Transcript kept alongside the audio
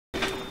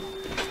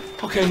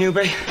OK,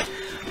 newbie.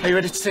 Are you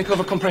ready to take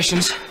over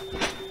compressions?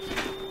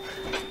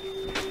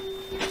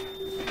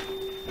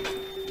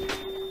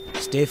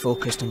 Stay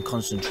focused and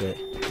concentrate.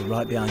 We're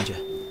right behind you.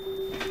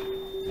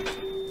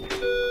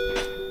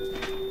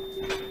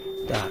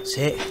 That's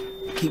it.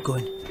 Keep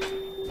going.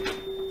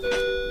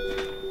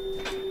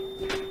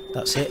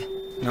 That's it.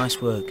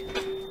 Nice work.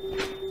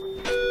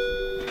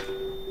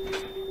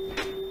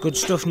 Good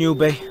stuff,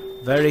 newbie.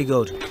 Very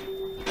good.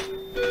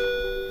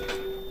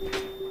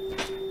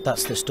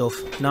 That's the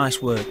stuff.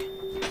 Nice work.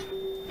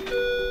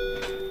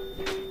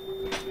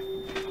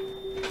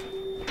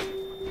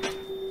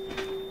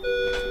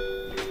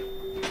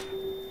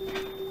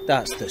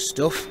 That's the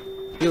stuff.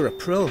 You're a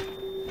pro.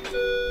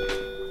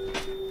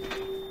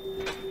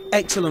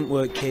 Excellent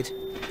work, kid.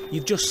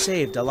 You've just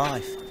saved a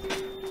life.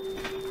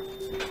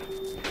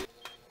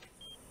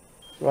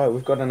 Right,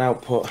 we've got an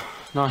output.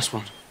 Nice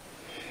one.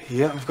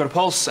 Yeah, we've got a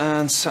pulse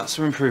and sats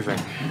are improving.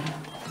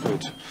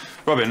 Good.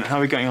 Robin, how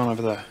are we getting on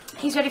over there?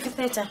 He's ready for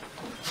theatre.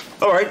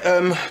 All right,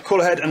 call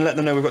ahead and let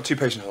them know we've got 2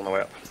 patients on the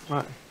way up.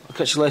 Right, I'll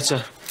catch you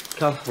later.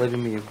 Cal,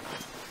 leaving me in.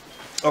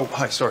 Oh,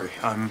 hi, sorry.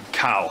 I'm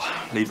Cal,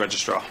 lead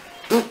registrar.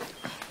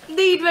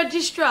 Lead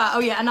registrar? Oh,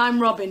 yeah, and I'm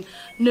Robin,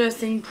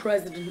 nursing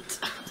president.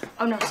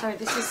 Oh, no, sorry,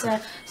 this is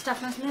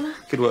staff nurse Nina.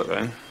 Good work,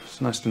 though. It's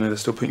nice to know they're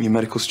still putting your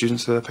medical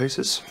students to their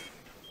paces.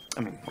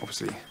 I mean,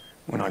 obviously,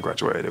 when I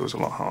graduated, it was a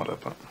lot harder,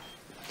 but...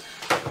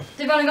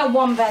 They've only got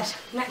 1 bed.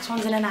 Next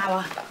one's in an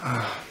hour.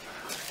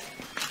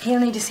 He'll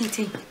need a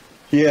CT.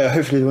 Yeah,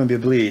 hopefully there won't be a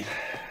bleed.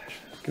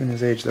 Given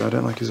his age, though, I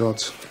don't like his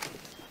odds.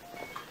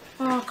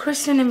 Oh,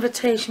 Christian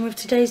invitation with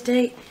today's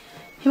date.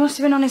 He must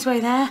have been on his way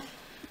there.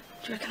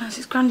 Do you reckon that's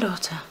his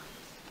granddaughter?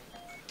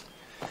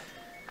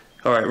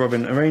 All right,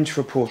 Robin, arrange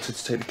for a porter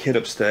to take the kid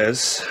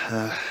upstairs.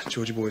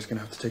 Georgie boy's going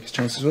to have to take his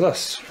chances with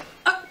us.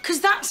 'Cause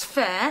that's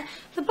fair.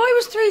 The boy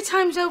was 3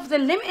 times over the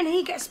limit and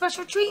he gets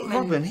special treatment.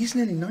 Robin, he's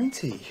nearly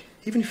 90.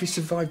 Even if he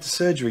survived the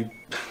surgery,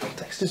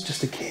 Dexter's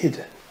just a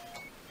kid.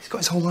 He's got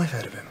his whole life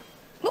ahead of him.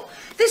 Well,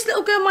 this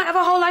little girl might have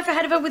a whole life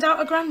ahead of her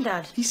without a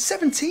granddad. He's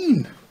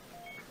 17.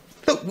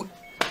 Look,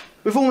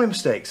 we've all made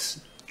mistakes.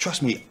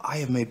 Trust me, I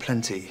have made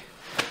plenty.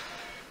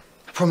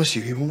 I promise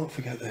you, he will not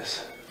forget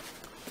this.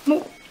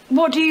 Well,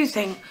 what do you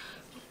think?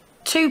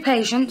 2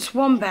 patients,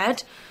 1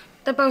 bed.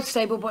 They're both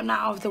stable but not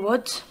out of the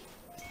woods.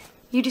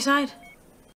 You decide.